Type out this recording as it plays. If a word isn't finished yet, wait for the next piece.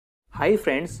Hi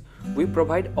friends, we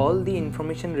provide all the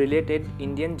information related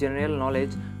Indian general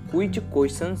knowledge, quiz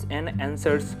questions and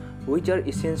answers which are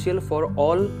essential for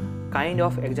all kind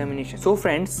of examination. So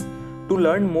friends, to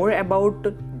learn more about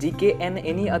GK and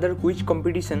any other quiz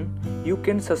competition, you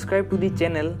can subscribe to the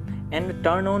channel and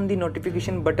turn on the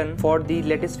notification button for the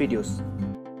latest videos.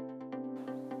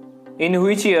 In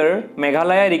which year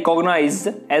Meghalaya recognized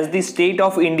as the state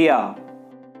of India?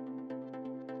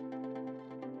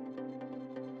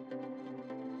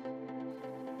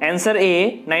 Answer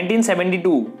A,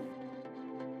 1972.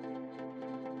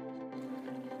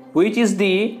 Which is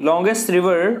the longest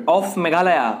river of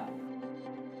Meghalaya?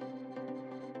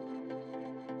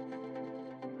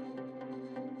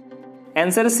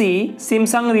 Answer C,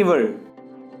 Simsang River.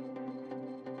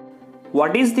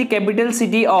 What is the capital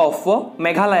city of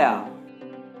Meghalaya?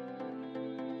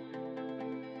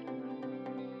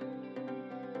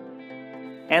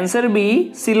 Answer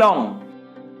B, Shillong.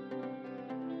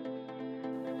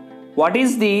 What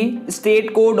is the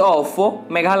state code of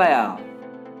Meghalaya?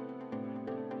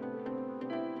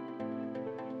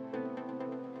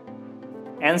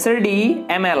 Answer D,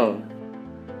 ML.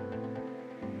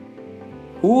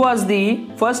 Who was the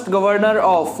first governor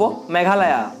of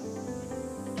Meghalaya?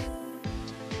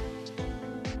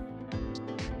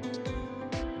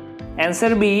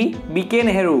 Answer B, B.K.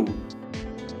 Nehru.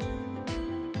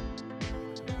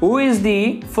 Who is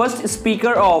the first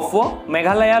Speaker of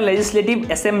Meghalaya Legislative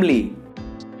Assembly?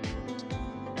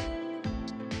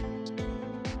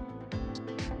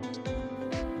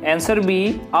 Answer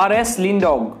B, R.S.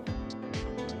 Lindog.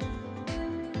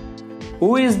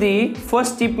 Who is the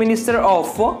first Chief Minister of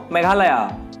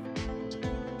Meghalaya?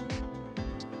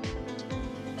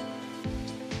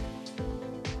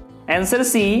 Answer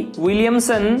C,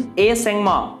 Williamson A.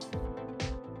 Sengma.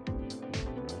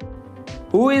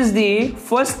 Who is the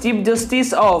first Chief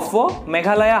Justice of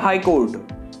Meghalaya High Court?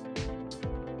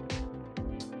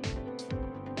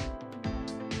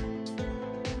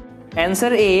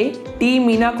 Answer A, T.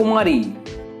 Meena Kumari.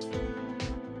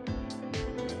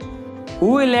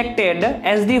 Who elected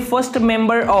as the first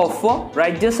member of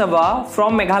Rajya Sabha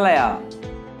from Meghalaya?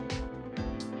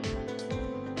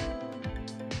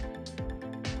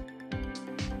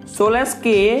 Solas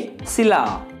K.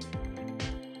 Sila.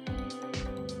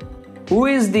 Who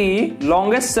is the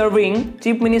longest serving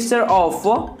Chief Minister of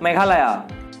Meghalaya?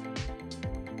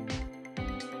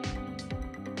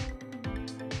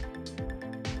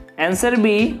 Answer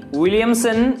B,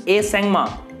 Williamson A. Sengma.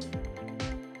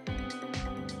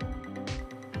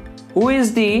 Who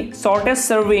is the shortest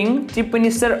serving Chief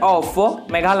Minister of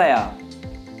Meghalaya?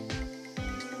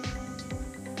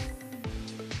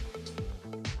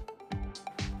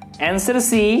 Answer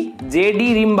C,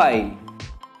 J.D. Rimbai.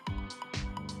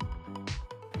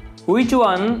 Which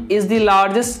one is the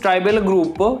largest tribal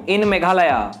group in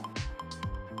Meghalaya?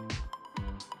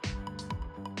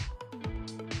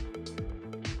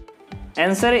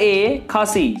 Answer A,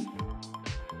 Khasi.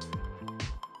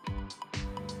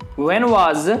 When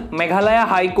was Meghalaya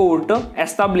High Court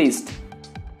established?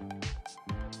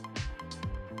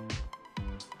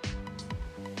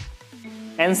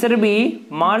 Answer B,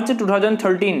 March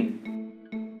 2013.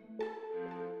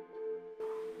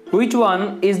 Which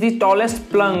one is the tallest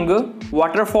plung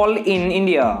waterfall in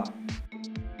India?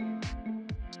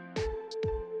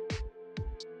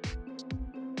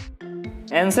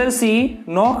 Answer C,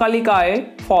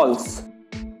 Nohkalikai Falls.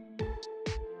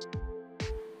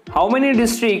 How many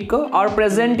districts are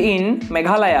present in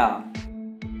Meghalaya?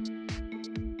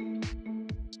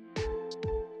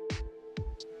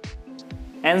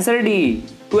 Answer D,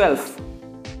 12.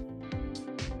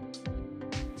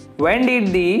 When did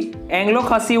the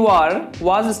Anglo-Khasi War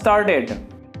was started?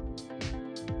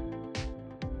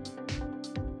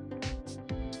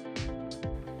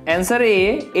 Answer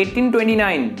A,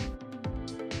 1829.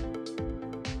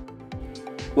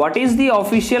 What is the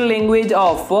official language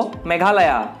of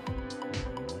Meghalaya?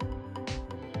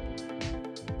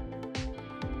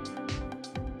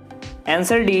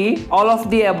 Answer D, all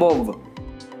of the above.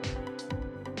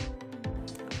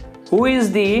 Who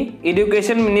is the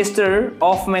Education Minister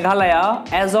of Meghalaya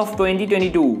as of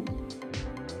 2022?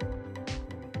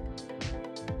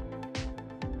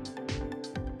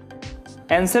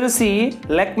 Answer C,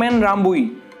 Lakman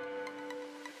Rambui.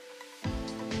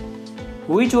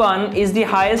 Which one is the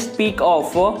highest peak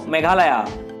of Meghalaya?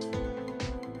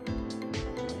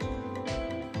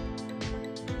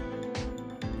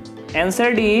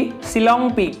 Answer D,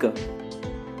 Shillong Peak.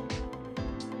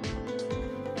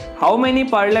 How many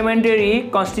parliamentary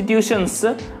constitutions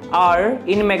are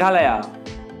in Meghalaya?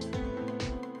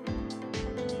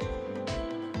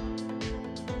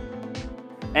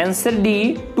 Answer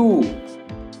D 2.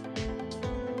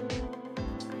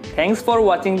 Thanks for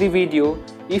watching the video.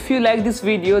 If you like this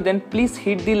video, then please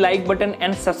hit the like button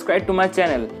and subscribe to my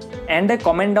channel. And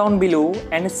comment down below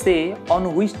and say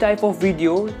on which type of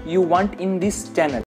video you want in this channel.